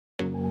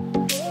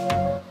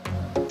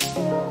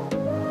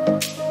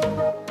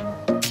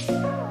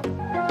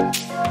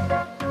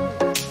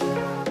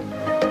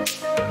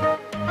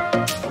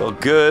Well,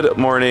 good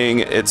morning.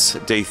 It's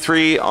day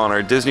 3 on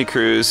our Disney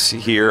cruise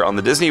here on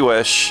the Disney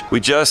Wish.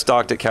 We just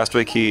docked at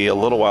Castaway Cay a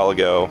little while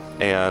ago,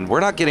 and we're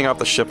not getting off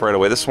the ship right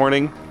away this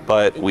morning,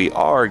 but we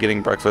are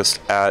getting breakfast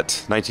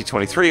at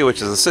 1923,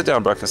 which is a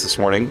sit-down breakfast this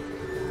morning.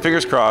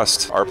 Fingers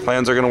crossed, our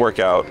plans are going to work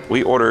out.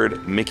 We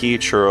ordered Mickey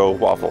Churro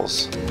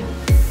Waffles.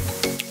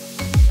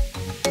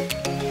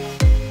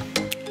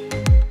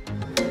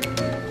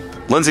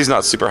 Lindsay's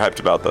not super hyped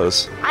about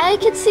those. I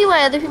can see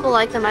why other people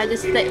like them.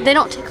 They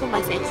don't tickle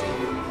my fancy.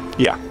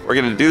 Yeah, we're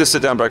gonna do the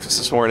sit-down breakfast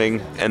this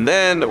morning, and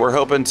then we're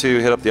hoping to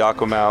hit up the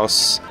Aqua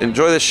Mouse,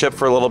 enjoy the ship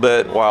for a little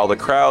bit while the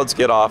crowds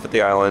get off at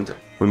the island.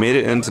 We made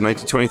it into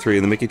 1923,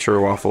 and the Mickey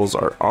Churro Waffles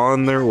are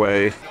on their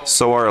way.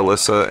 So are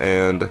Alyssa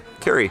and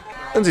Carrie.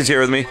 Lindsay's here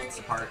with me.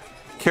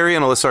 Carrie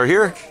and Alyssa are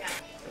here.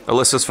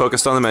 Alyssa's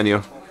focused on the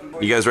menu.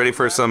 You guys ready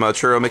for some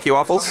churro Mickey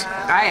waffles?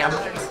 I am.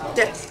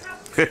 Yes.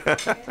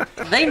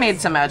 They made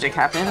some magic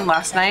happen.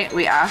 Last night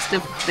we asked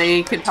if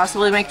they could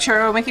possibly make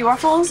churro Mickey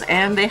waffles,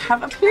 and they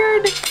have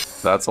appeared.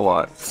 That's a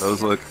lot.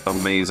 Those look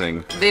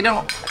amazing. They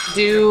don't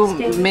do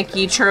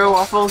Mickey Churro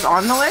Waffles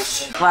on the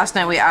Wish. Last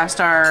night we asked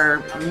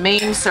our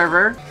main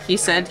server. He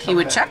said he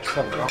would check,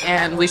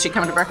 and we should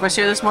come to breakfast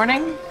here this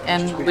morning,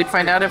 and we'd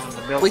find out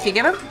if we could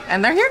get them,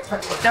 and they're here.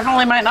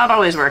 Definitely might not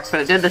always work, but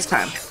it did this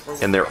time.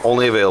 And they're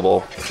only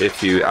available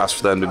if you ask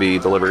for them to be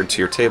delivered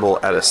to your table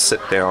at a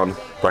sit-down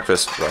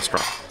breakfast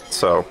restaurant.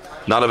 So,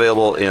 not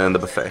available in the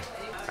buffet.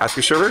 Ask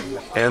your server,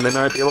 and they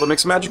might be able to make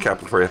some magic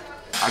happen for you.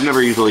 I've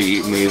never usually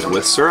eaten these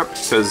with syrup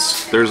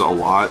because there's a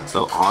lot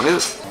on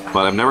it,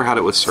 but I've never had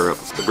it with syrup.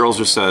 The girls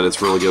just said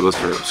it's really good with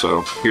syrup,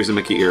 so here's a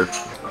Mickey ear.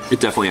 It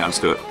definitely adds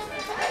to it.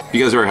 If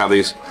you guys ever have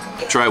these,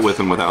 try it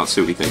with and without,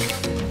 see what you think.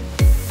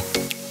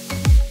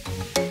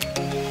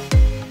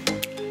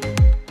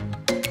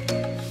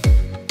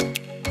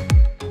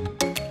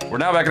 We're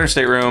now back in our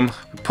stateroom,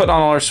 putting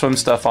on all our swim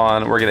stuff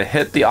on. We're gonna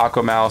hit the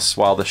Aqua Mouse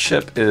while the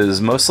ship is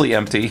mostly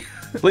empty.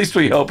 At least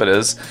we hope it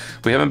is.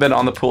 We haven't been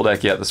on the pool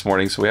deck yet this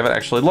morning, so we haven't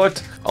actually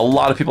looked. A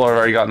lot of people have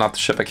already gotten off the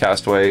ship at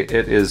Castaway.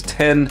 It is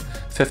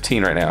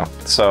 10:15 right now,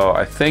 so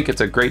I think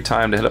it's a great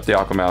time to hit up the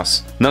Aqua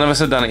Mouse. None of us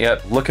have done it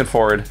yet. Looking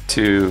forward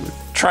to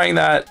trying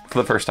that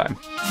for the first time.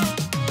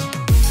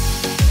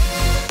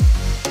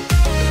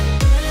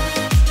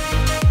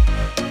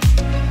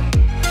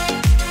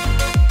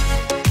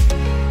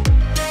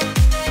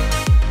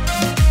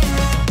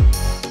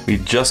 We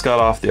just got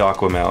off the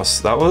Aqua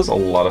Mouse. That was a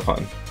lot of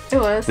fun. It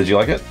was. Did you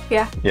like it?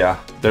 Yeah. Yeah.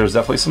 There's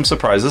definitely some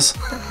surprises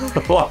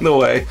along the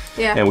way.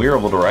 Yeah. And we were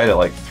able to ride it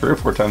like 3 or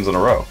 4 times in a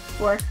row.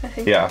 4, I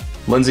think. Yeah.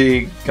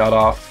 Lindsay got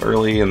off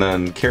early, and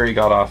then Carrie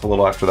got off a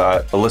little after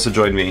that. Alyssa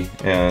joined me,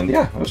 and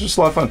yeah, it was just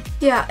a lot of fun.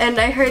 Yeah, and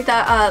I heard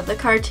that the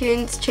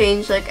cartoons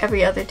change like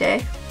every other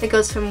day. It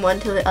goes from one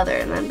to the other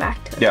and then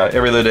back to Yeah,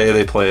 every other day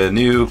they play a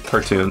new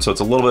cartoon, so it's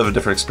a little bit of a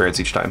different experience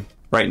each time.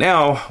 Right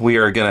now, we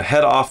are gonna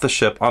head off the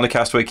ship onto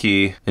Castaway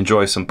Cay,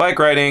 enjoy some bike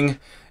riding,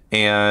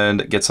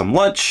 and get some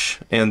lunch,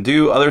 and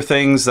do other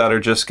things that are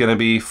just gonna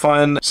be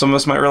fun. Some of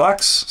us might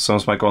relax, some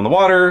of us might go in the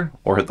water,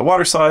 or hit the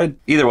water side.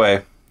 Either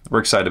way, we're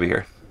excited to be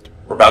here.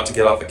 We're about to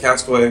get off the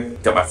Castaway.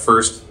 Got my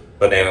first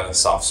banana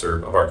soft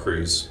serve of our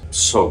cruise.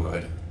 So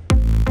good.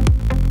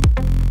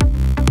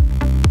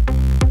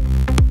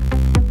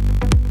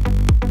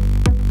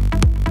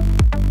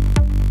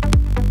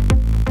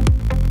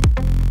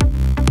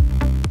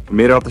 We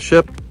made it off the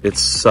ship. It's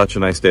such a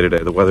nice day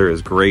today. The weather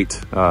is great.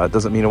 It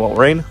doesn't mean it won't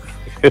rain.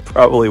 It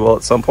probably will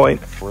at some point.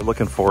 We're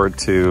looking forward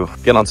to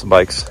getting on some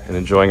bikes and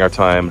enjoying our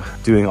time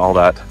doing all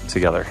that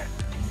together.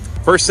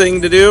 First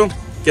thing to do,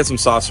 get some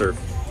soft serve.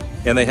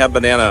 And they have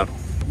banana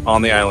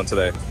on the island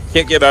today.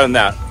 Can't get better than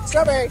that.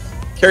 Strawberry.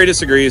 Carrie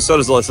disagrees, so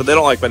does Alyssa. They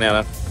don't like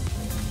banana.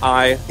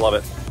 I love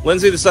it.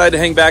 Lindsay decided to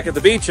hang back at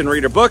the beach and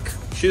read her book.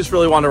 She just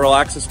really wanted to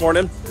relax this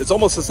morning. It's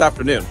almost this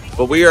afternoon,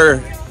 but we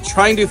are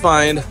trying to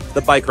find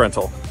the bike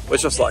rental.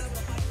 Wish us luck.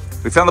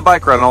 We found the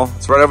bike rental.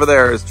 It's right over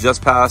there. It's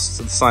just past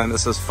the sign that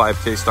says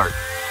 5K start.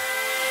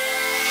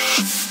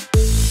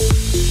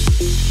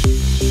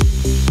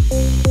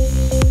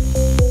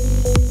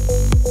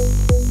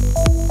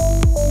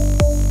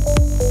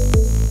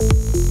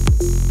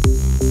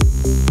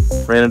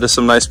 Ran into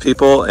some nice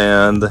people,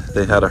 and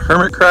they had a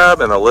hermit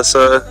crab, and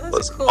Alyssa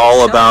was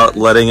all about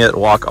letting it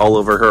walk all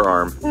over her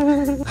arm.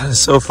 That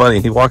is so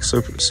funny. He walks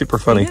super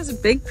funny. He has a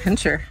big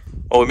pincher.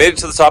 Well, we made it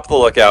to the top of the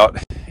lookout,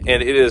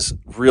 and it is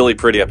really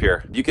pretty up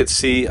here. You could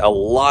see a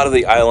lot of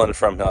the island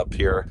from up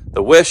here.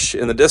 The Wish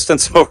in the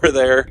distance over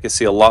there. You can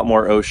see a lot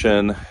more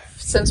ocean.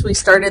 Since we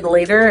started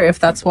later, if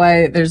that's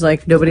why there's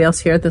like nobody else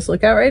here at this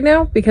lookout right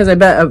now, because I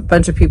bet a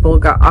bunch of people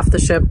got off the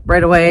ship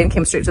right away and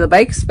came straight to the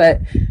bikes,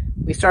 but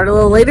we started a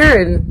little later,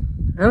 and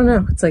I don't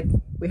know, it's like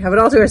we have it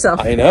all to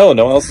ourselves. I know,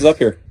 no one else is up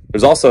here.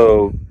 There's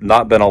also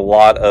not been a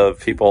lot of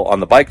people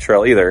on the bike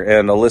trail either,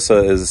 and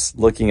Alyssa is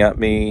looking at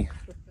me.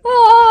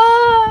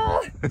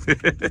 Ah! You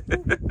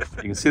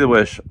can see the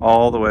Wish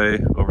all the way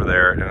over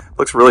there. It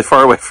looks really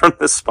far away from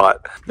this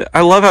spot.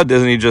 I love how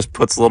Disney just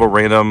puts little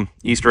random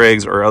Easter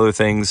eggs or other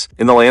things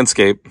in the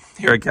landscape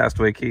here at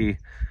Castaway Cay.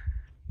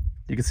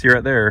 You can see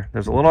right there.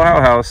 There's a little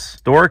outhouse.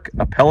 Stork,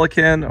 a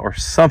pelican, or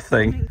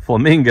something.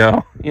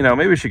 Flamingo. You know,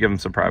 maybe we should give him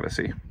some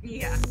privacy.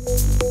 Yeah.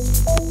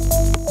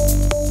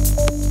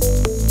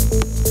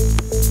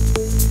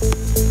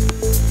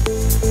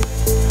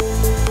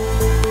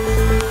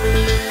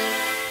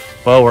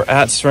 Well, we're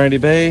at Serenity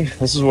Bay.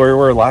 This is where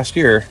we were last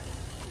year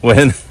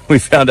when we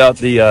found out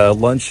the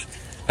lunch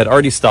had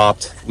already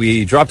stopped.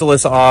 We dropped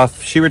Alyssa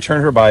off. She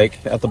returned her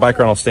bike at the bike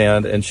rental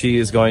stand, and she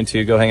is going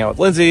to go hang out with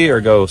Lindsay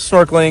or go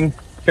snorkeling.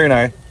 Carrie and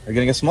I are going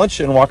to get some lunch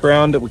and walk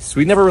around.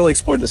 We never really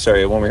explored this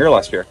area when we were here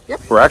last year.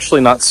 Yep. We're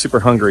actually not super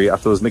hungry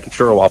after those Mickey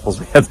Churro Waffles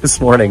we had this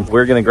morning.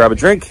 We're going to grab a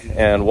drink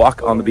and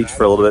walk on the beach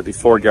for a little bit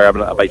before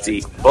grabbing a bite to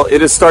eat. Well,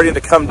 it is starting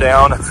to come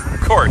down, of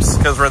course,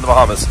 because we're in the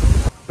Bahamas.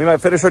 We might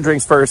finish our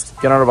drinks first,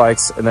 get on our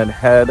bikes, and then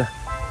head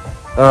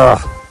to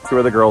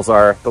where the girls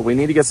are. But we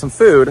need to get some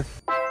food.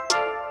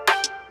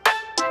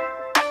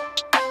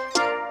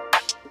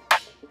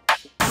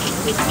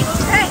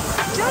 Hey,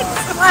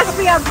 must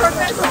be on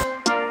purpose.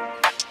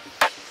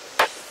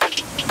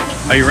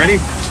 Are you ready?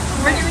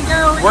 We're gonna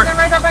go. We're gonna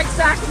ride our bikes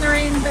back in the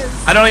rain.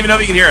 I don't even know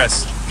if you can hear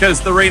us because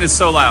the rain is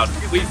so loud.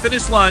 We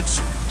finished lunch,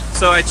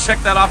 so I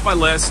checked that off my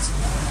list.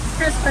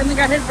 Chris finally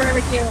got his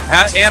barbecue.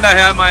 And I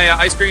had my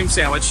ice cream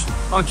sandwich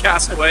on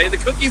Castaway. The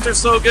cookies are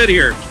so good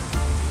here.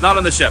 Not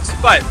on the ships,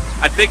 but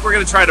I think we're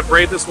gonna try to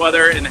brave this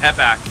weather and head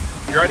back.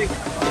 You ready?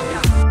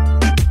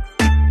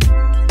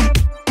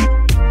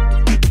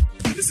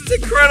 This is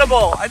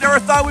incredible. I never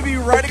thought we'd be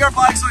riding our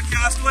bikes on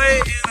Castaway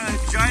in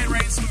a giant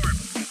rainstorm.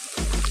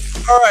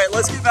 All right,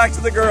 let's get back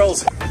to the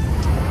girls.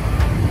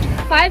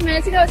 5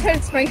 minutes ago it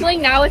started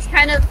sprinkling, now it's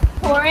kind of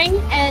pouring,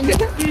 and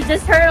you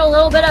just heard a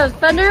little bit of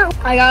thunder.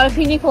 I got a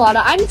pina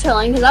colada. I'm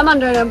chilling because I'm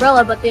under an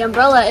umbrella, but the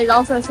umbrella is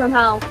also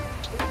somehow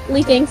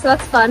leaking, so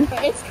that's fun.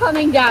 It's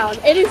coming down.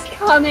 It is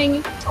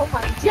coming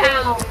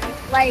down.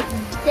 Like,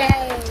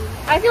 dang.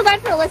 I feel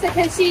bad for Alyssa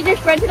because she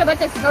just rented a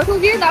bunch of snorkel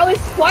gear. That was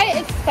quite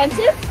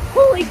expensive.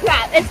 Holy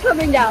crap, it's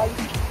coming down.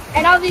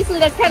 And obviously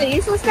that's kind of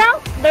useless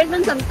now. There's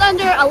been some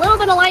thunder, a little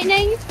bit of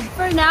lightning.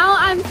 For now,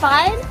 I'm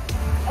fine.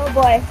 Oh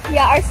boy.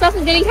 Yeah, our stuff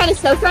is getting kind of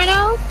soaked right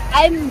now.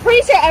 I'm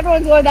pretty sure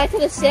everyone's going back to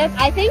the ship.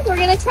 I think we're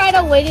going to try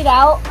to wait it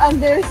out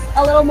under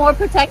a little more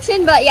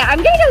protection. But yeah,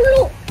 I'm getting a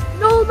little...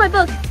 No, my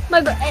book.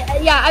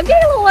 Yeah, I'm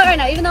getting a little wet right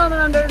now, even though I'm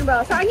under an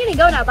umbrella. So I'm going to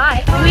go now.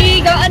 Bye.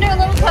 We got under a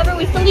little cover.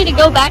 We still need to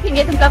go back and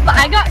get some stuff. But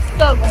I got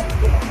soaked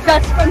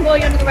just from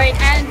going under the rain.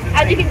 And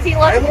as you can see,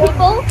 lots of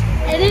people.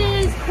 It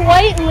is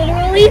quite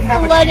literally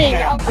flooding.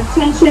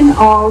 Attention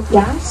all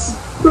guests,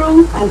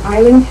 crew, and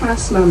island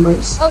cast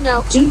members. Oh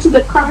no. Due to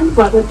the current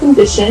weather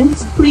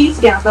conditions, please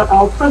gather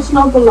all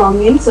personal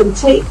belongings and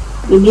take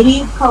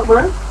immediate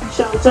cover,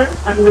 shelter,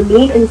 and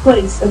remain in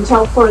place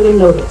until further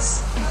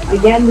notice.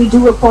 Again, we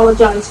do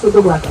apologize for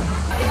the weather.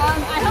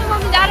 I hope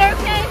Mom and Dad are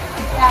okay.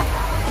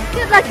 Yeah.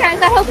 Good luck,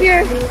 guys. I hope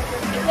you're...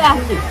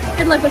 Yeah,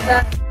 good luck with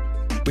that.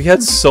 We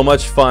had so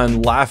much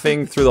fun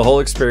laughing through the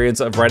whole experience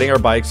of riding our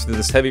bikes through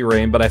this heavy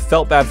rain, but I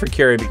felt bad for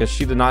Carrie because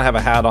she did not have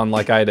a hat on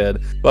like I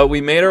did. But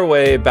we made our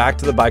way back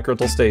to the bike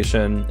rental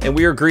station, and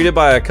we were greeted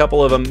by a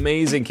couple of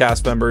amazing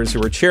cast members who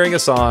were cheering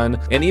us on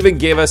and even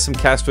gave us some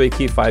Castaway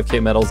Cay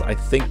 5K medals, I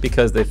think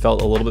because they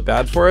felt a little bit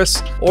bad for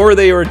us, or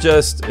they were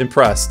just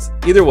impressed.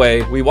 Either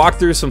way, we walked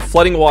through some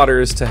flooding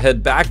waters to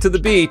head back to the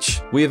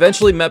beach. We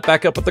eventually met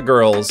back up with the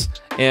girls,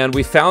 and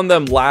we found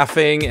them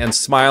laughing and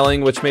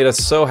smiling, which made us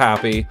so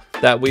happy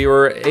that we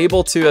were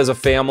able to, as a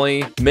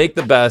family, make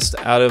the best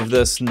out of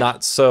this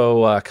not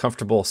so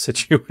comfortable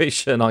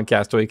situation on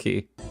Castaway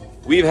Cay.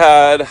 We've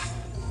had, I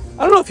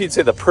don't know if you'd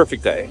say the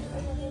perfect day,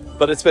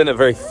 but it's been a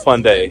very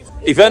fun day.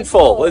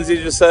 Eventful.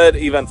 Lindsay just said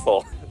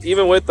eventful.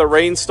 Even with the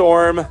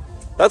rainstorm,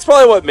 that's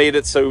probably what made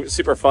it so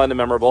super fun and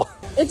memorable.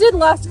 It did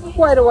last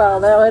quite a while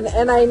though,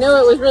 and I know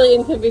it was really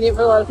inconvenient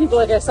for a lot of people.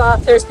 Like I saw,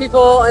 there's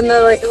people in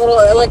the like little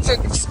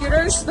electric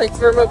scooters, like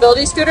for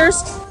mobility scooters.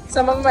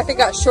 Some of them I think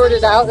got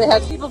shorted out. They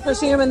had people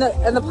pushing them, and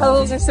the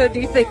puddles are so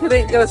deep they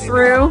couldn't go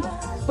through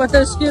with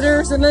those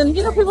scooters. And then,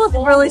 you know, people with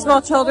really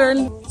small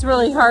children, it's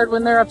really hard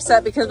when they're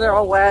upset because they're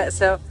all wet.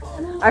 So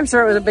I'm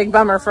sure it was a big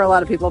bummer for a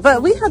lot of people,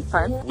 but we had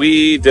fun.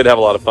 We did have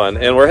a lot of fun,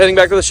 and we're heading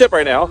back to the ship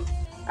right now.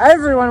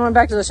 Everyone went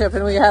back to the ship,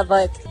 and we had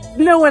like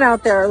no one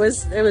out there. It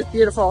was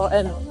beautiful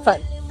and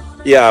fun.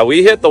 Yeah,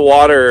 we hit the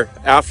water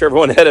after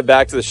everyone headed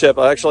back to the ship.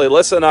 Actually,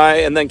 Alyssa and I,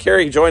 and then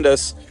Carrie joined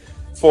us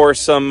for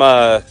some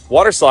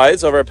water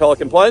slides over at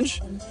Pelican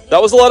Plunge.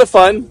 That was a lot of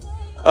fun.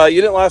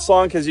 You didn't last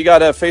long because you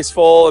got a face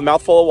full, a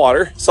mouthful of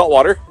water, salt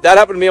water. That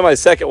happened to me on my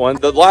second one.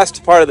 The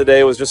last part of the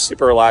day was just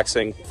super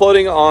relaxing.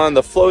 Floating on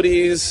the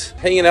floaties,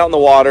 hanging out in the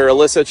water,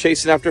 Alyssa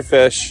chasing after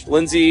fish,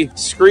 Lindsay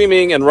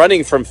screaming and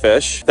running from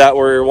fish that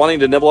were wanting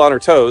to nibble on her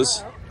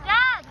toes.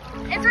 Dad,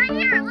 it's right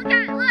here. Look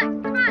at it. Look.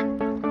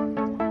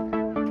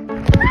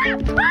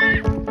 Come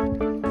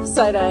on.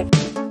 Side-eye.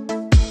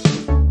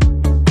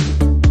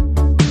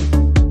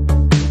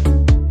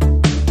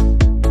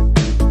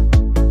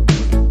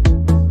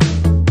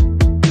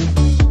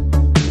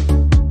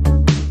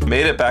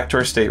 made it back to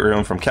our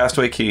stateroom from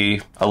Castaway Cay.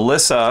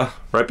 Alyssa,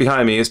 right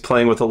behind me, is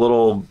playing with a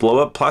little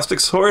blow-up plastic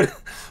sword.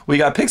 We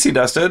got pixie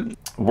dusted.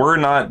 We're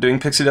not doing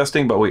pixie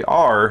dusting, but we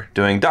are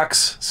doing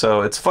ducks.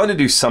 So it's fun to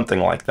do something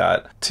like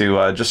that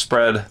to just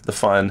spread the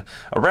fun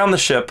around the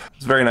ship.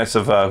 It's very nice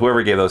of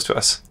whoever gave those to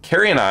us.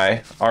 Carrie and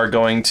I are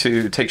going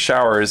to take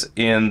showers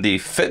in the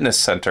fitness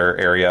center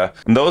area.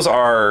 And those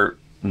are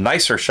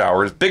nicer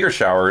showers, bigger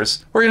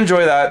showers. We're gonna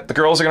enjoy that. The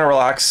girls are gonna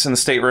relax in the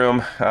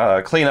stateroom,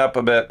 clean up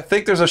a bit. I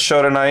think there's a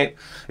show tonight.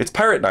 It's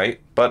pirate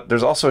night, but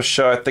there's also a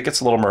show, I think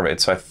it's Little Mermaid,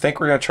 so I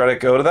think we're gonna try to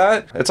go to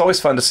that. It's always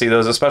fun to see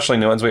those, especially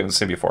new ones we haven't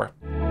seen before.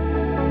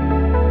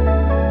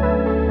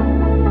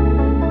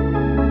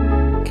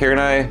 Carrie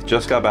and I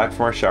just got back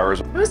from our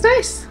showers. It was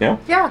nice. Yeah?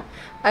 Yeah.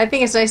 I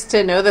think it's nice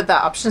to know that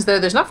the option's there.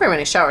 There's not very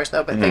many showers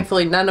though, but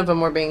thankfully none of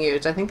them were being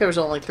used. I think there was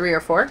only 3 or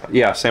 4.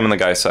 Yeah, same on the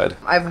guy's side.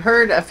 I've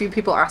heard a few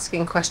people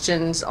asking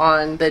questions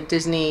on the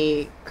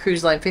Disney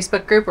Cruise Line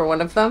Facebook group, or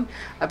one of them,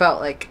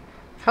 about like,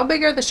 how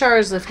big are the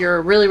showers if you're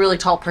a really, really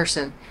tall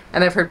person?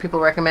 And I've heard people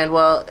recommend,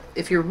 well,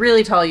 if you're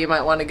really tall, you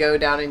might want to go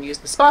down and use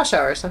the spa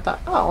showers. So I thought,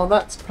 oh, well,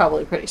 that's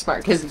probably pretty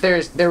smart, because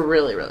they're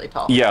really, really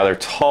tall. Yeah, they're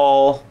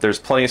tall. There's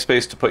plenty of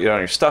space to put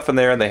your stuff in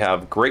there, and they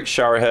have great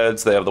shower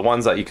heads. They have the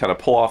ones that you kind of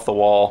pull off the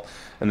wall,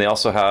 and they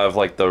also have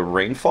like the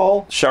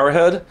rainfall shower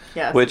head,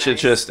 which nice. It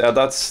just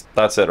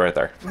that's it right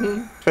there.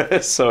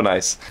 It's so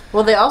nice.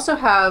 Well, they also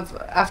have,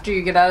 after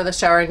you get out of the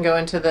shower and go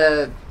into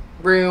the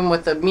room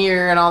with the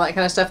mirror and all that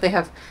kind of stuff, they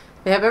have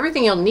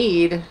everything you'll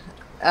need.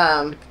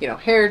 You know,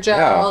 hair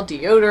gel,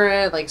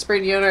 deodorant, like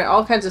spray deodorant,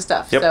 all kinds of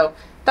stuff. Yep. So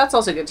that's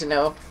also good to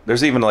know.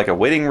 There's even like a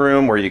waiting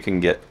room where you can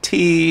get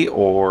tea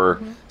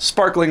or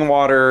sparkling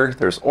water.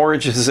 There's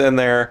oranges in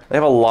there. They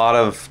have a lot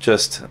of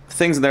just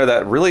things in there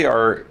that really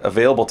are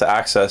available to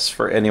access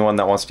for anyone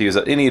that wants to use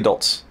it, any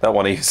adults that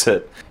want to use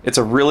it. It's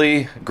a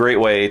really great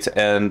way to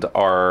end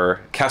our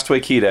Castaway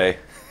Cay day.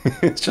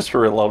 It's just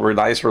for a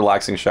nice,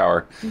 relaxing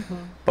shower.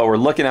 But we're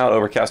looking out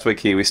over Castaway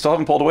Cay. We still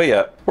haven't pulled away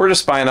yet. We're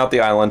just spying out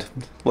the island,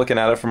 looking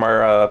at it from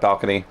our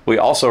balcony. We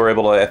also were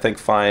able to, I think,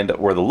 find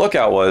where the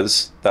lookout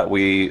was that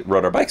we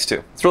rode our bikes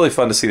to. It's really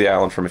fun to see the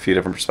island from a few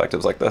different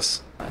perspectives like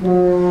this.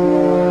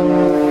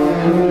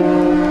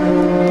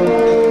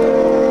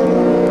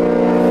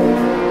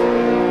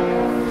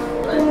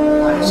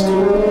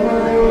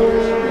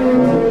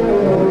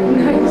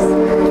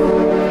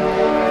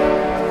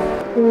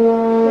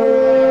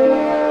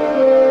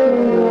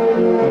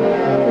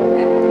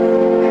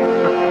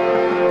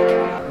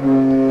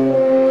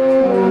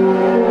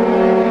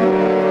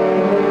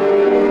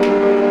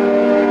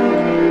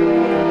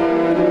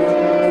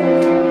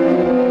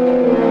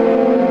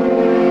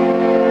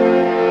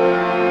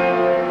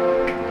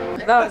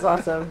 That was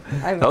awesome.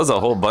 That was a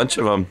whole bunch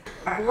of them.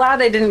 I'm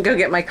glad I didn't go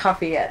get my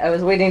coffee yet. I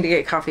was waiting to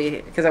get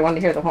coffee because I wanted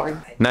to hear the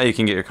horn. Now you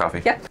can get your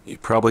coffee. Yep. You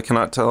probably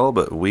cannot tell,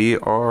 but we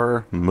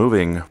are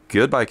moving.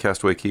 Goodbye,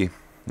 Castaway Cay.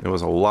 It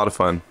was a lot of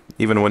fun,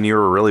 even when you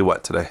were really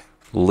wet today.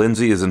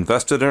 Lindsay is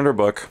invested in her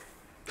book.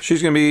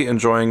 She's going to be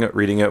enjoying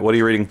reading it. What are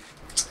you reading?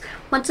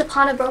 Once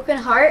Upon a Broken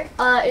Heart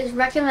is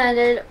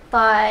recommended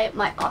by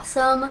my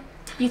awesome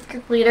youth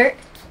group leader.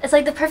 It's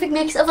like the perfect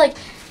mix of like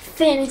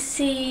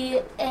fantasy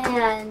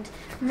and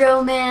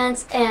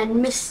romance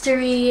and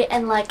mystery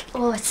and like,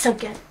 oh, it's so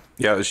good.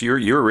 Yeah,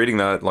 you were reading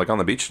that like on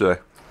the beach today.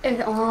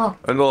 Oh.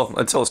 Well,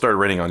 until it started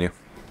raining on you.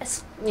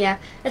 It's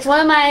one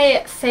of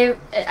my favorite.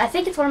 I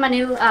think it's one of my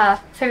new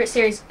favorite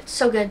series. It's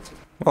so good.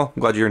 Well,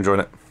 I'm glad you're enjoying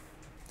it.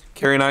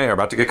 Carrie and I are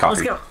about to get coffee.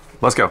 Let's go.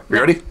 Let's go. You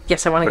ready?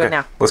 Yes, I want to go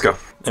now. Let's go.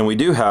 And we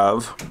do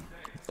have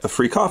a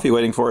free coffee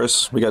waiting for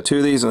us. We got 2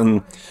 of these,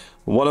 and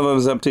one of them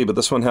is empty, but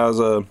this one has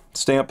a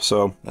stamp,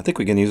 so I think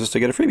we can use this to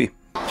get a freebie.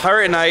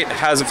 Pirate Night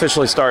has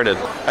officially started.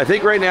 I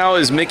think right now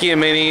is Mickey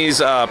and Minnie's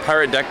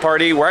Pirate Deck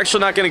Party. We're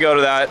actually not going to go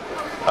to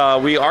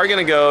that. We are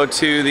going to go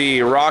to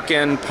the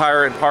Rockin'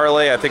 Pirate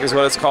Parlay, I think is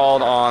what it's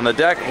called, on the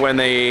deck when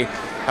they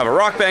have a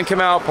rock band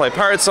come out, play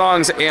pirate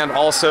songs, and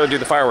also do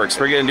the fireworks.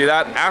 We're going to do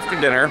that after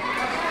dinner.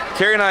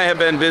 Carrie and I have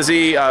been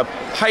busy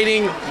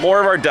hiding more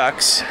of our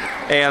ducks,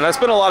 and that's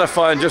been a lot of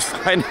fun, just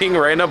finding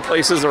random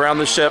places around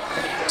the ship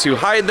to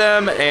hide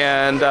them,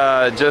 and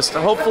just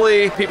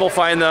hopefully people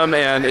find them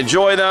and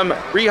enjoy them,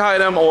 re-hide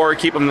them, or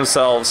keep them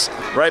themselves.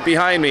 Right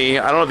behind me,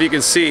 I don't know if you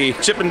can see,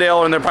 Chip and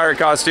Dale in their pirate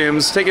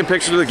costumes, taking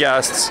pictures of the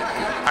guests.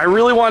 I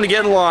really want to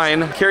get in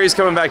line. Carrie's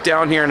coming back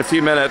down here in a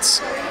few minutes.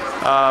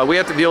 We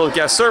have to deal with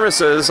guest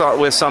services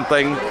with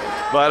something,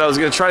 but I was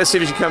going to try to see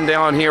if you could come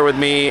down here with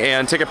me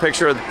and take a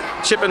picture of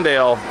Chip and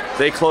Dale.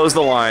 They closed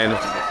the line.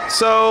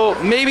 So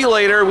maybe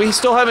later. We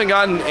still haven't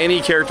gotten any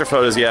character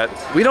photos yet.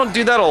 We don't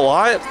do that a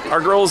lot.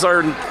 Our girls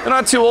they're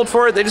not too old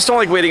for it. They just don't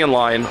like waiting in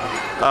line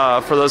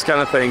for those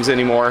kind of things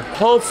anymore.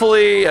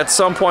 Hopefully at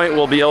some point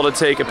we'll be able to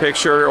take a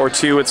picture or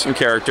 2 with some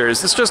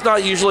characters. It's just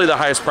not usually the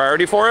highest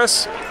priority for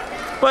us.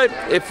 But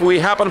if we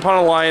happen upon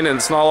a line and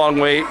it's not a long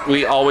wait,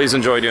 we always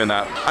enjoy doing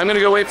that. I'm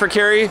gonna go wait for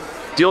Carrie,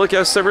 deal with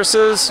guest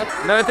services,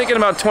 and then I think in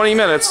about 20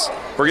 minutes,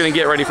 we're gonna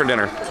get ready for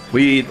dinner.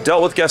 We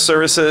dealt with guest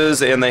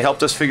services and they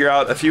helped us figure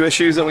out a few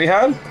issues that we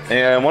had.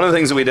 And one of the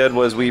things that we did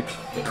was we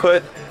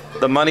put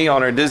the money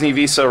on our Disney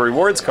Visa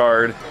rewards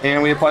card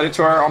and we applied it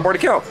to our onboard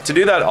account. To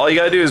do that, all you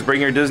gotta do is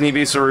bring your Disney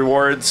Visa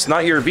rewards,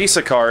 not your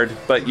Visa card,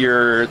 but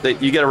you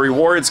get a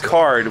rewards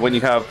card when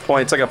you have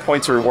points, like a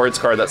points rewards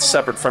card that's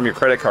separate from your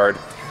credit card.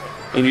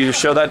 And you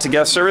just show that to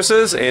guest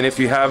services, and if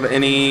you have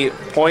any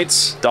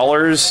points,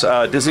 dollars,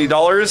 Disney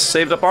dollars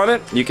saved up on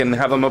it, you can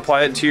have them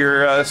apply it to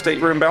your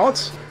stateroom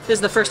balance. This is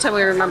the first time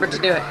we remembered to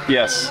do it.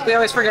 Yes. We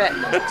always forget.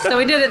 So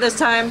we did it this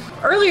time.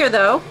 Earlier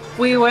though,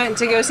 we went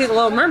to go see The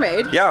Little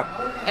Mermaid. Yeah.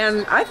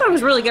 And I thought it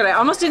was really good. I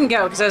almost didn't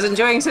go because I was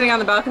enjoying sitting on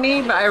the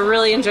balcony, but I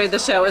really enjoyed the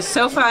show. It was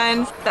so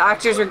fun. The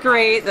actors were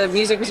great, the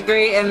music was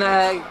great, and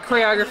the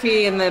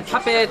choreography and the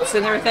puppets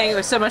and everything. It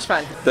was so much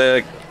fun.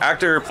 The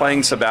actor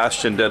playing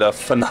Sebastian did a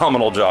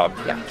phenomenal job.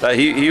 Yeah.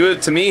 He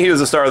was, to me, he was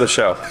the star of the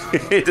show.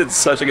 He did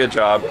such a good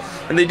job.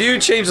 And they do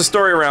change the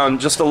story around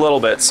just a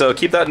little bit, so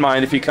keep that in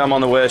mind if you come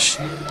on the Wish,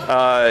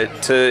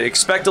 to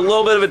expect a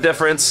little bit of a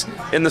difference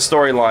in the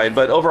storyline,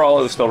 but overall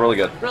it was still really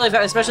good. Really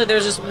fun, especially there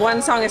was just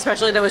one song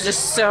especially that was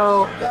just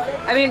so,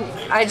 I mean,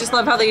 I just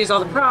love how they use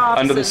all the props.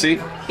 Under the Sea?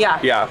 Yeah.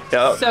 Yeah,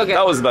 So good.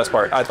 That was the best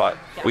part, I thought.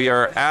 Yeah. We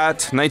are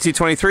at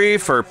 1923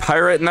 for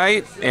Pirate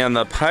Night and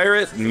the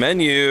Pirate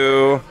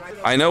Menu.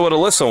 I know what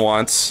Alyssa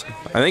wants.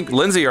 I think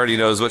Lindsay already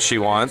knows what she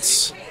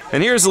wants.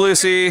 And here's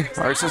Lucy,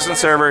 our assistant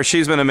server.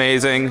 She's been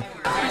amazing.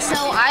 So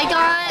I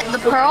got the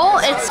Pearl.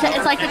 It's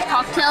like the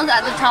cocktails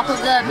at the top of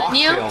the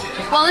menu.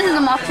 Well, this is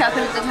a mocktail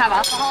because it doesn't have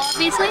alcohol,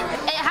 obviously.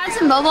 It has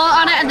some boba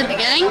on it at the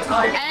beginning,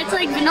 and it's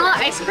like vanilla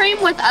ice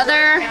cream with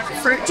other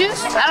fruit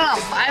juice. I don't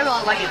know. I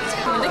really like it.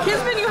 The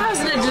kids menu has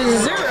a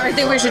dessert I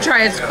think we should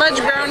try. It's fudge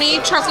brownie,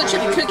 chocolate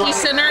chip cookie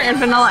center, and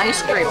vanilla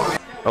ice cream.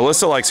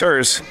 Alyssa likes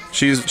hers.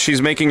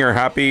 She's making her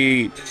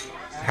happy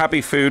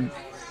food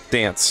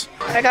dance.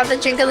 I got the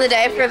drink of the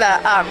day for the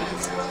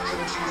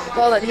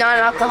the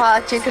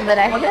non-alcoholic drink of the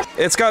day.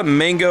 It's got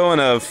mango and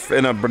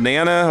a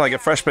banana, like a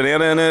fresh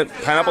banana in it,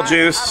 pineapple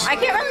juice. I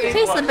can't really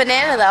taste the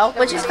banana though,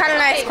 which is kind of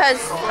nice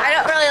because I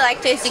don't really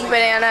like tasting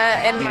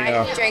banana in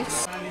my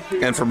drinks.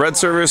 And for bread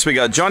service, we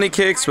got Johnny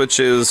Cakes, which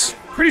is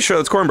pretty sure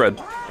that's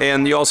cornbread.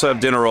 And you also have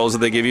dinner rolls that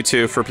they give you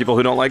too for people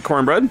who don't like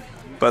cornbread.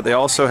 But they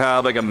also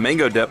have like a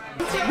mango dip.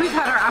 We've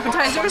had our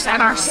appetizers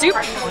and our soup.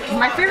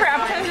 My favorite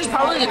appetizer is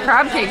probably the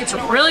crab cake. It's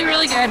really,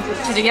 really good.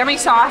 It's a yummy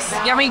sauce,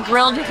 yummy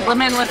grilled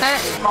lemon with it.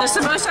 The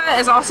samosa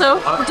is also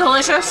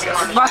delicious.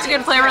 Lots of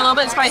good flavor, a little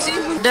bit spicy.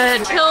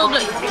 The chilled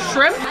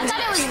shrimp. I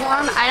thought it was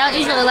warm. I don't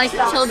usually like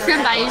chilled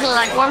shrimp. I usually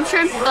like warm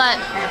shrimp, but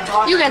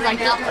you guys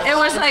liked it. It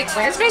was like,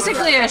 it's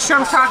basically a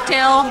shrimp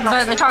cocktail,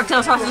 but the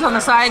cocktail sauce is on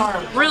the side.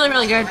 Really,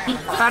 really good.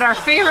 But our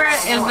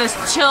favorite is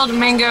this chilled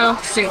mango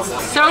soup.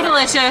 So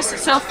delicious,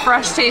 so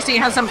fresh tasting.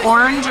 It has some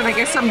orange and I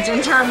guess some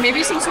ginger,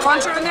 maybe some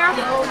cilantro in there.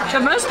 But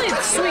mostly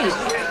it's sweet.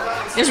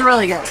 It's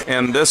really good.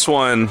 And this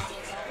one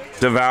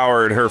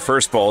devoured her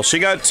first bowl. She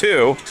got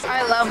 2.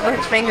 I love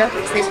mango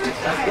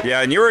soup.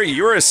 Yeah, and you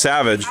were a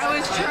savage. I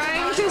was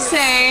trying to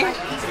say,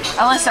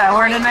 Alyssa,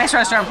 we're in a nice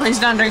restaurant. Please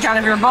don't drink out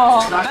of your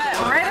bowl. But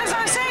right as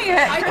I was saying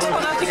it, Chris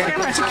pulled out the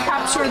camera to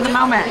capture the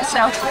moment. So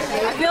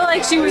I feel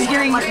like she was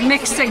getting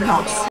mixed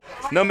signals.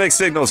 No mixed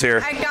signals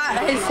here. I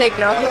got his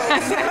signal.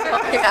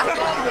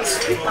 Yeah.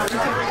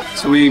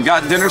 So we've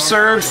got dinner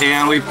served,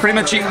 and we've pretty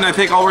much eaten, I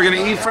think, all we're going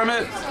to eat from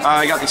it.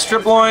 I got the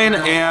strip loin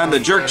and the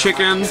jerk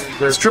chicken.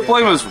 The strip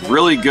loin was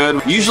really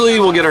good. Usually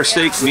we'll get our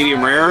steaks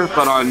medium rare,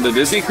 but on the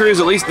Disney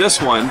cruise, at least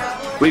this one,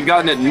 we've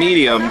gotten it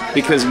medium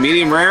because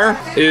medium rare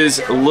is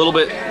a little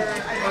bit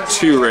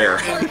too rare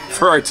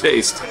for our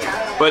taste.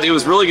 But it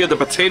was really good. The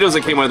potatoes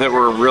that came with it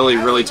were really,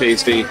 really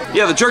tasty.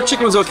 Yeah, the jerk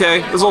chicken was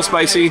okay. It was a little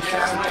spicy.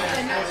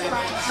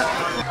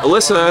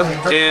 Alyssa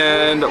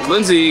and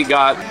Lindsay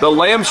got the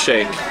lamb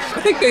shake. I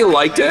think they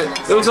liked it.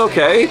 It was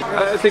okay.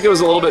 I think it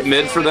was a little bit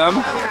mid for them.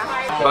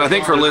 But I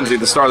think for Lindsay,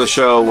 the star of the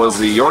show was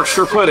the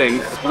Yorkshire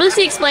pudding.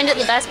 Lucy explained it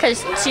the best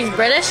because she's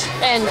British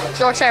and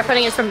Yorkshire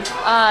pudding is from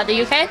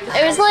the UK.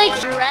 It was like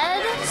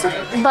bread,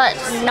 but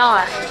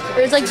not.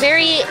 It was like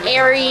very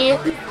airy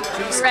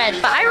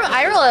bread, but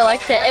I really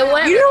liked it. It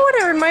went. You know what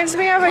it reminds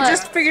me of? I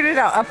just figured it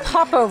out. A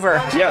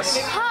popover. Yes.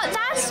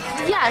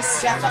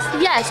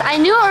 Yes. I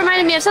knew it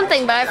reminded me of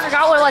something, but I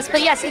forgot what it was.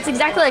 But yes, it's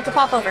exactly like a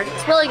popover.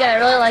 It's really good. I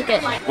really like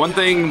it. One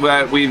thing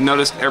that we've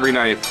noticed every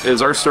night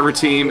is our server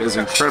team is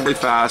incredibly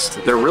fast.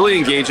 They're really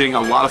engaging,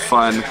 a lot of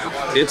fun.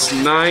 It's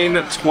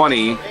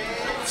 9:20.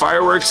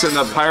 Fireworks and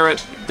the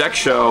pirate deck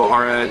show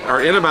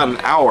are in about an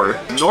hour.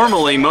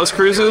 Normally, most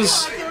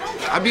cruises,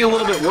 I'd be a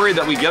little bit worried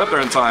that we get up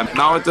there in time.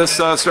 Not with this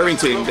serving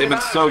team. They've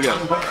been so good.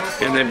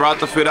 And they brought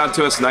the food out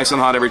to us nice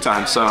and hot every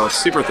time. So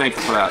super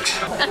thankful for that.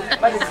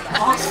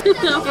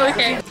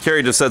 Okay.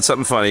 Carrie just said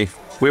something funny.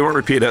 We won't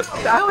repeat it.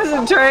 I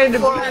wasn't trying to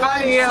be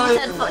funny.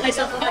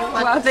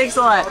 Well, thanks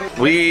a lot.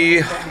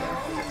 We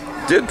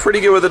did pretty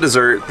good with the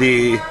dessert.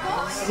 We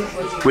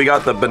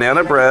got the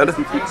banana bread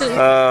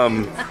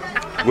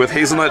with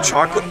hazelnut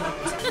chocolate.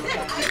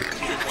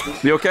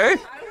 You okay?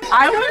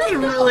 I was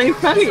really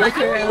funny,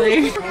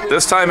 apparently.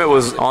 This time it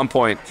was on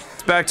point.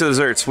 It's back to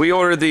desserts. We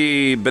ordered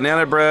the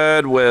banana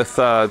bread with,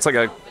 it's like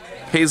a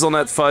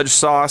hazelnut fudge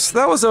sauce.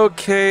 That was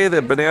okay.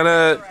 The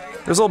banana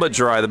It was a little bit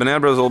dry. The banana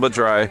bread was a little bit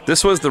dry.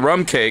 This was the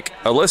rum cake.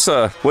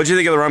 Alyssa, what'd you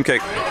think of the rum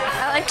cake?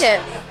 I liked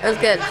it. It was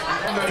good.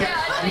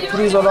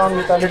 Please along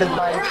with a little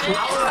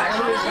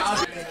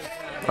bite.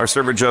 Our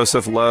server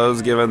Joseph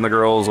loves giving the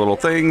girls little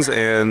things,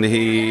 and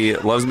he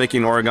loves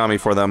making origami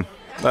for them.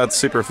 That's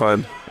super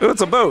fun. Ooh,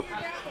 it's a boat.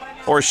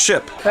 Or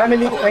ship.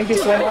 Family, thank you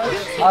so much.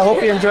 I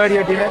hope you enjoyed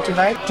your dinner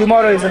tonight.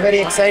 Tomorrow is a very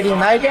exciting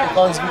night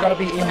because we're going to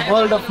be in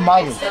World of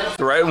Marvel.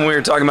 Right when we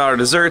were talking about our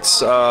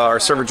desserts, our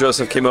server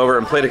Joseph came over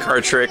and played a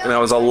card trick, and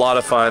that was a lot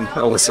of fun.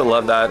 Alyssa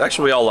loved that.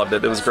 Actually, we all loved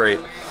it. It was great.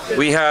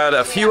 We had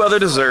a few other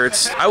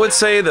desserts. I would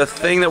say the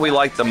thing that we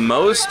liked the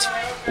most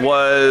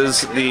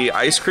was the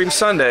ice cream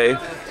sundae.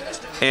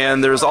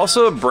 And there's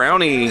also a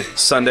brownie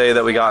sundae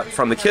that we got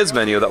from the kids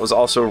menu that was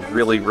also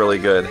really, really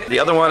good. The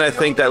other one I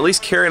think that at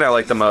least Carrie and I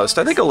liked the most,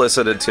 I think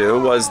Alyssa did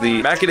too, was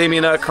the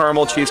macadamia nut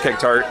caramel cheesecake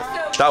tart.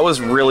 That was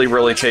really,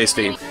 really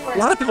tasty. A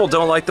lot of people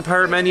don't like the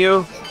pirate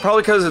menu,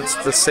 probably because it's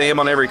the same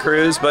on every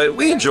cruise, but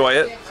we enjoy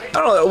it. I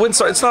don't know,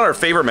 it's not our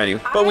favorite menu,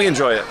 but we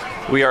enjoy it.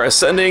 We are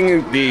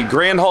ascending the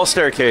Grand Hall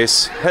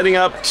staircase, heading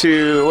up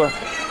to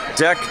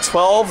deck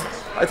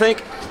 12, I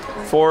think,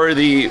 for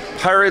the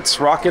Pirates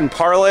Rockin'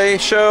 Parlay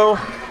show,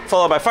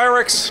 followed by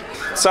fireworks.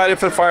 Excited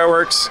for the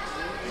fireworks,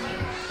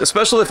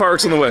 especially the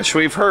fireworks on the Wish.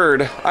 I've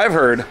heard,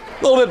 a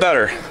little bit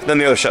better than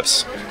the other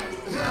ships.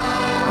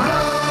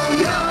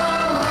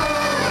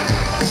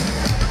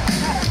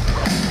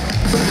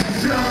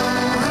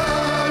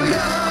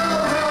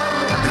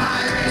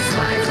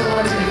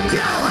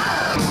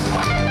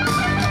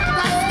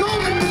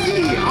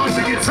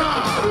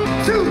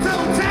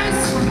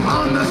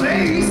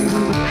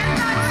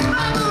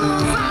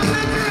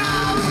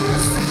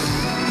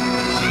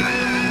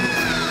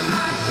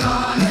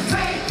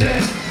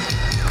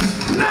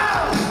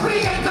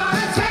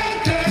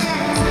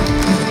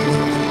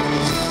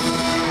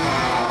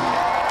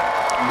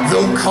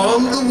 Though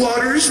calm the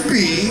waters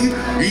be,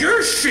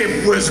 your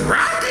ship was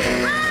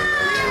rocking!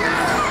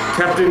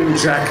 Captain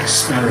Jack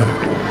Sparrow.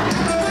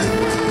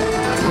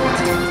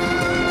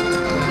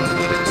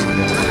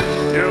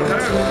 You have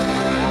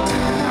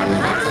a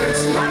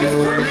pirate's life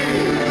for me!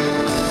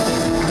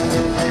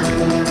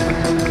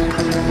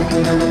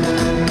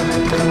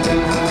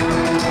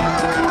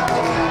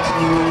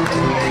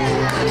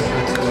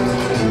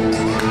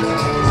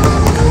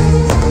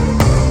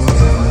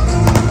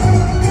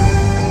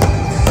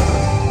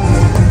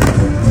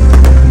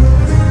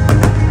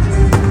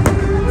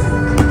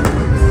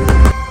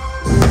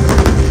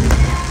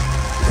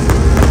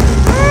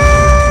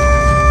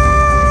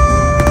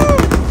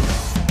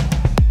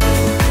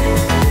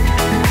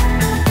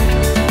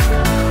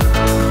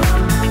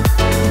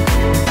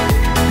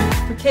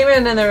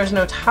 And there was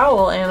no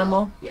towel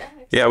animal.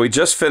 Yeah, we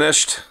just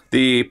finished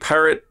the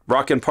Pirate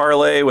Rockin'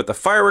 Parlay with the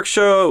fireworks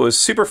show. It was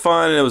super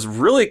fun, and it was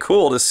really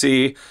cool to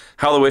see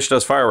how the Wish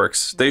does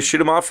fireworks. They shoot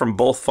them off from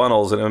both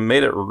funnels, and it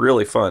made it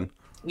really fun.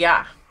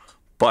 Yeah.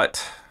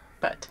 But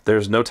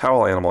there's no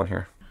towel animal in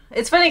here.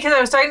 It's funny because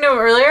I was talking to him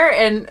earlier,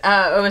 and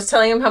I was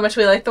telling him how much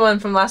we liked the one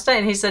from last night,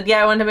 and he said,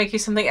 yeah, I wanted to make you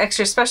something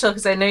extra special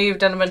because I know you've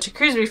done a bunch of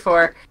cruises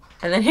before,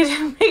 and then he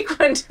didn't make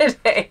one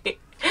today.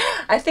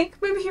 I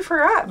think maybe he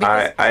forgot.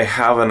 I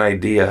have an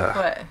idea.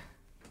 What?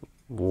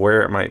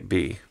 Where it might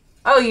be.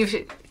 Oh, you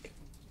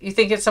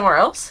think it's somewhere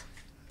else?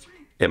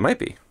 It might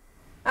be.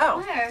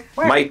 Oh.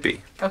 Where? Might be.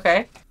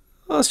 Okay.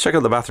 Well, let's check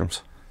out the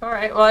bathrooms. All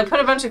right. Well, I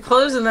put a bunch of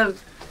clothes in the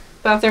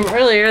bathroom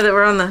earlier that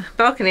were on the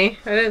balcony.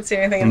 I didn't see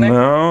anything in there.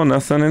 No,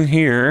 nothing in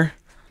here.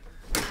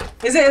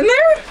 Is it in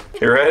there?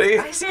 You ready?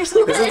 I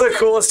seriously. This is the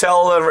coolest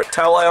towel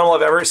animal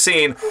I've ever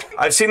seen.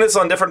 I've seen this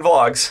on different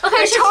vlogs.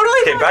 I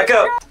totally. Okay, back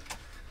up.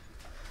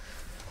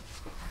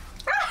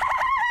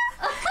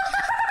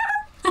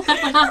 Oh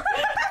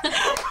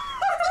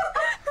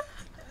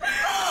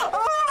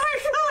my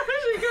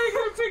gosh, you gotta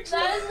get a picture.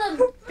 That is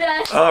the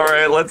best. All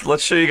right,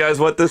 let's show you guys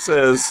what this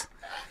is.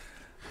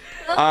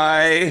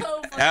 I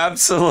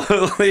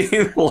absolutely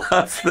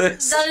love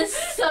this. That is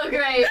so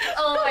great.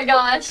 Oh my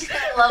gosh.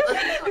 I love it.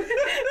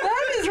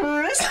 That is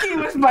risky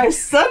with my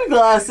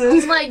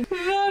sunglasses. Like,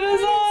 That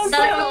is awesome.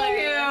 that's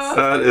hilarious.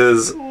 That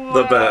is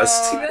the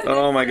best.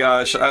 Oh my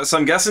gosh. So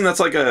I'm guessing that's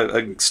like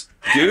a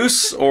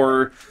goose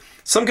or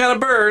some kind of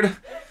bird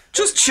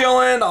just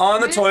chilling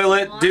on the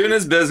toilet, doing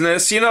his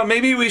business. You know,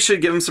 maybe we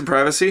should give him some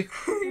privacy.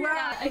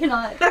 Yeah, I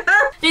cannot.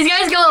 These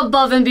guys go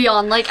above and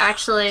beyond, like,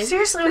 actually.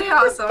 Seriously, we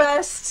have the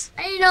best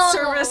I know.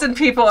 service and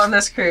people on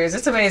this cruise.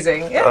 It's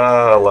amazing. Yeah.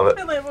 I love it.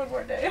 I live one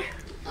more day.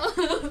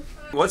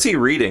 What's he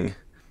reading?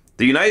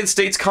 The United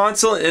States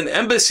Consulate and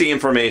Embassy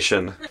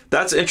information.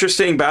 That's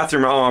interesting.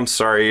 Bathroom. Oh, I'm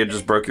sorry. You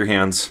just broke your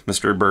hands,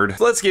 Mr. Bird.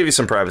 Let's give you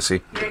some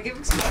privacy. Yeah, give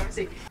him some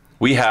privacy.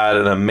 We had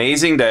an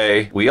amazing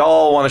day. We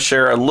all want to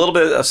share a little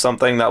bit of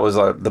something that was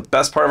the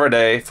best part of our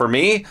day. For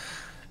me,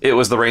 it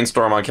was the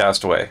rainstorm on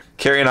Castaway.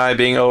 Carrie and I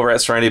being over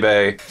at Serenity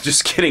Bay,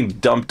 just getting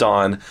dumped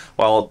on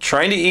while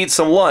trying to eat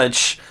some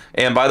lunch.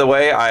 And by the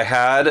way, I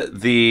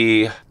had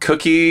the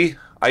cookie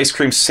ice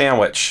cream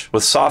sandwich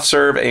with soft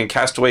serve and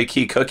Castaway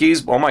Cay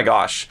cookies. Oh my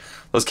gosh.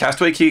 Those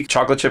Castaway Cay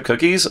chocolate chip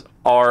cookies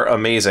are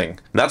amazing. And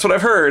that's what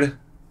I've heard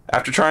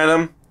after trying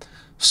them.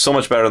 So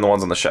much better than the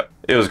ones on the ship.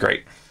 It was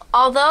great.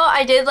 Although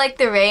I did like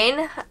the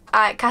rain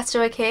at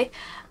Castaway Cay,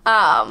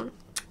 I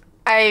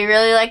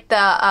really liked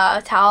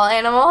the towel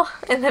animal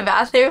in the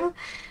bathroom.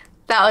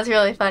 That was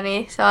really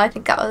funny, so I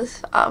think that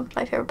was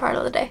my favorite part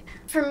of the day.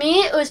 For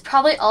me, it was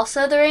probably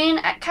also the rain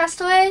at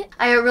Castaway.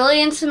 I got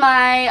really into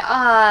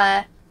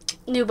my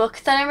new book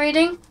that I'm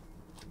reading.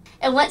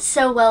 It went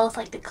so well with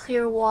like the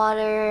clear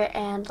water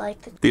and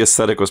like the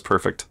aesthetic was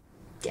perfect.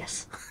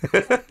 Yes.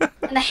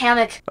 And the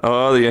hammock.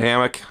 Oh, the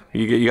hammock.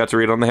 You got to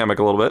read on the hammock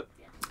a little bit.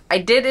 I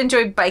did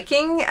enjoy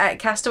biking at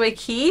Castaway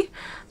Cay.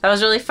 That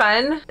was really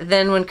fun.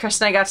 Then when Chris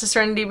and I got to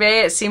Serenity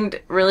Bay, it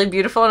seemed really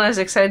beautiful and I was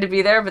excited to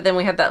be there, but then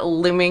we had that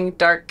looming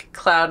dark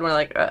cloud and we're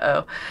like,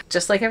 uh-oh.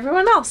 Just like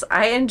everyone else,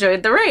 I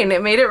enjoyed the rain.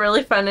 It made it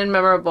really fun and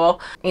memorable.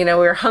 You know,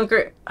 we were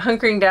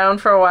hunkering down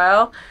for a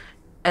while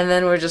and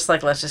then we're just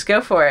like, let's just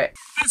go for it.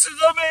 This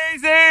is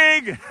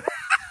amazing!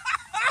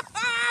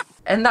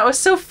 And that was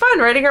so fun,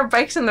 riding our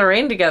bikes in the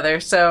rain together.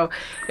 So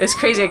it was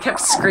crazy. I kept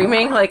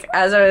screaming like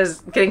as I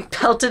was getting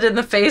pelted in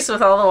the face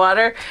with all the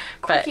water.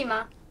 But Quirky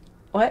Ma.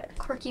 What?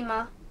 Quirky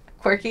Ma.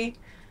 Quirky?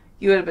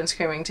 You would have been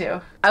screaming too.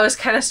 I was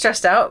kind of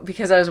stressed out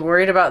because I was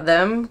worried about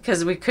them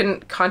because we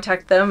couldn't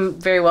contact them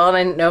very well and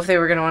I didn't know if they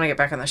were going to want to get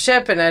back on the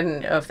ship and I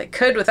didn't know if they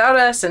could without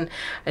us and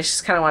I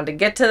just kind of wanted to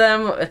get to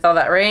them with all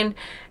that rain.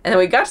 And then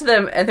we got to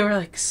them and they were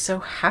like so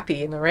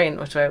happy in the rain,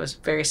 which I was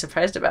very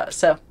surprised about.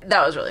 So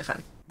that was really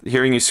fun.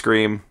 Hearing you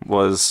scream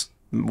was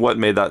what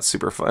made that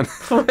super fun.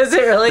 Was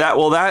it really?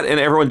 That and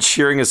everyone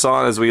cheering us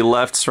on as we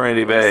left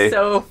Serenity Bay.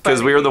 So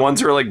because we were the ones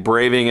who were like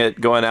braving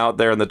it, going out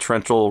there in the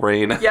torrential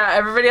rain. Yeah,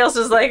 everybody else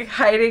was like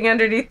hiding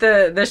underneath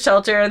the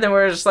shelter and then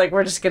we're just like,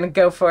 we're just gonna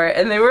go for it.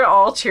 And they were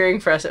all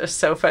cheering for us. It was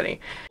so funny.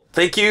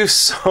 Thank you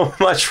so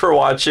much for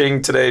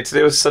watching today.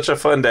 Today was such a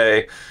fun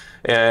day.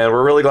 And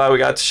we're really glad we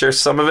got to share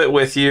some of it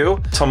with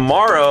you.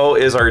 Tomorrow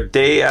is our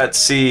day at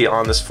sea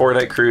on this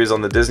 4-night cruise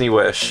on the Disney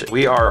Wish.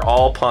 We are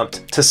all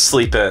pumped to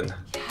sleep in.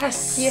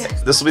 Yes.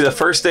 This will be the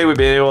first day we've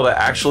been able to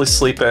actually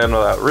sleep in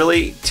without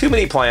really too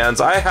many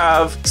plans. I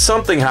have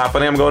something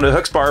happening. I'm going to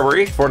Hooks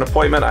Barbery for an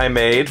appointment I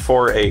made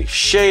for a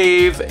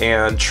shave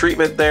and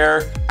treatment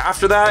there.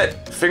 After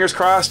that, fingers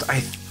crossed, I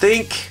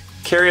think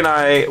Carrie and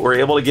I were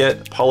able to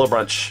get Polo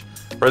Brunch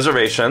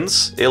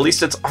reservations. At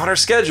least it's on our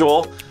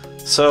schedule.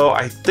 So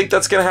I think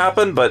that's gonna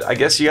happen, but I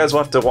guess you guys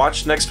will have to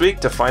watch next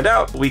week to find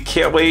out. We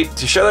can't wait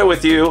to share that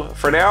with you.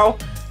 For now,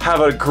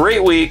 have a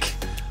great week.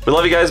 We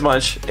love you guys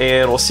much,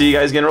 and we'll see you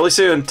guys again really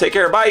soon. Take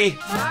care, bye.